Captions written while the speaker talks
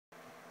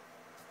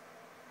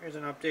Here's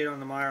an update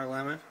on the Meyer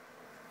lemon.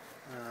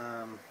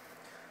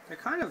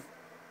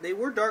 They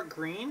were dark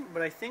green,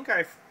 but I think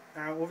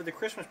over the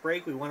Christmas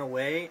break we went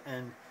away,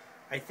 and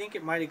I think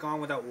it might have gone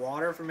without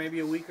water for maybe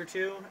a week or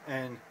two,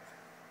 and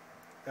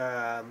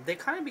they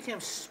kind of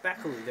became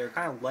speckly. They're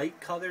kind of light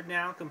colored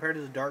now compared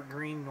to the dark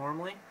green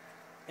normally,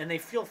 and they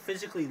feel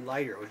physically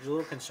lighter, which is a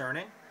little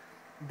concerning,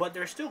 but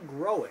they're still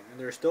growing. And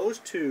there's those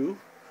two,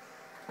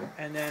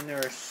 and then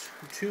there's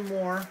two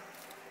more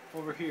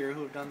over here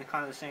who have done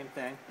kind of the same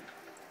thing,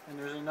 and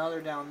there's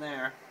another down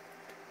there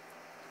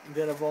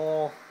that have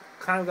all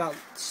kind of got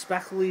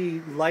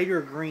speckly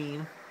lighter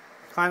green,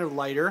 kind of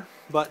lighter,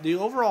 but the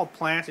overall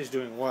plant is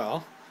doing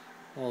well.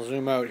 I'll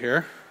zoom out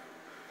here.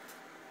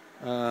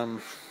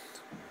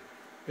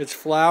 It's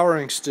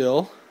flowering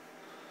still.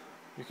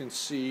 You can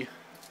see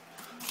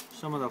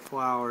some of the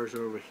flowers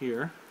over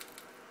here,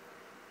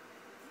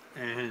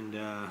 and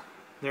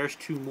there's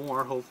two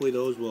more. Hopefully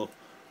those will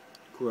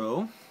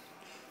grow.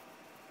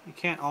 You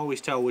can't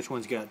always tell which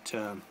ones got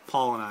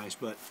pollinized,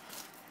 but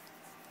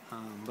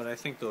I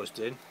think those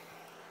did.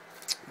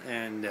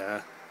 And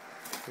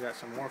we got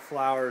some more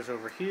flowers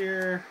over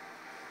here,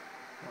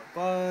 more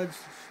buds.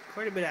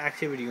 Quite a bit of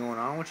activity going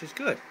on, which is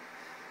good.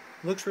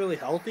 Looks really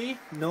healthy.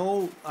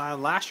 No,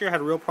 last year I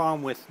had a real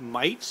problem with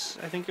mites.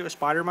 I think it was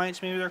spider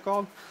mites, maybe they're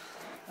called.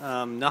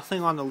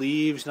 Nothing on the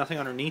leaves, nothing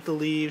underneath the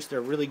leaves. They're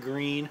really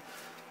green.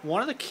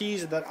 One of the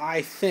keys that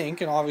I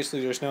think, and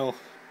obviously there's no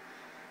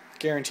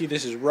guarantee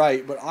this is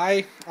right, but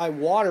I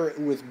water it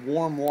with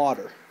warm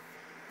water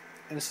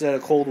instead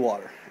of cold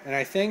water. And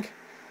I think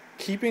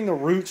keeping the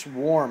roots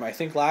warm, I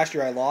think last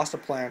year I lost a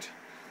plant,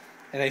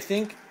 and I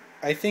think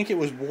it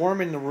was warm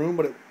in the room,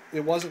 but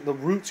it wasn't. The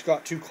roots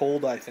got too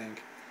cold, I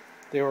think.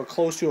 They were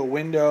close to a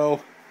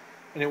window,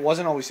 and it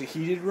wasn't always a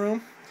heated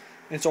room.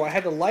 And so I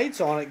had the lights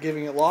on it,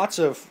 giving it lots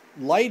of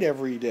light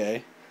every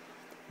day,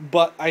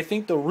 but I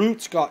think the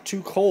roots got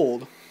too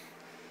cold,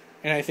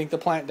 and I think the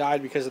plant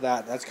died because of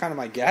that. That's kind of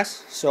my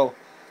guess. So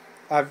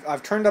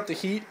I've turned up the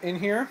heat in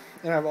here,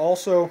 and I've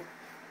also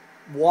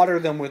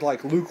watered them with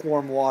like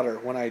lukewarm water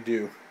when I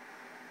do.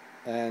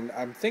 And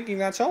I'm thinking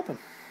that's helping.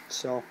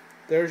 So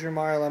there's your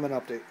Meyer lemon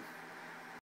update.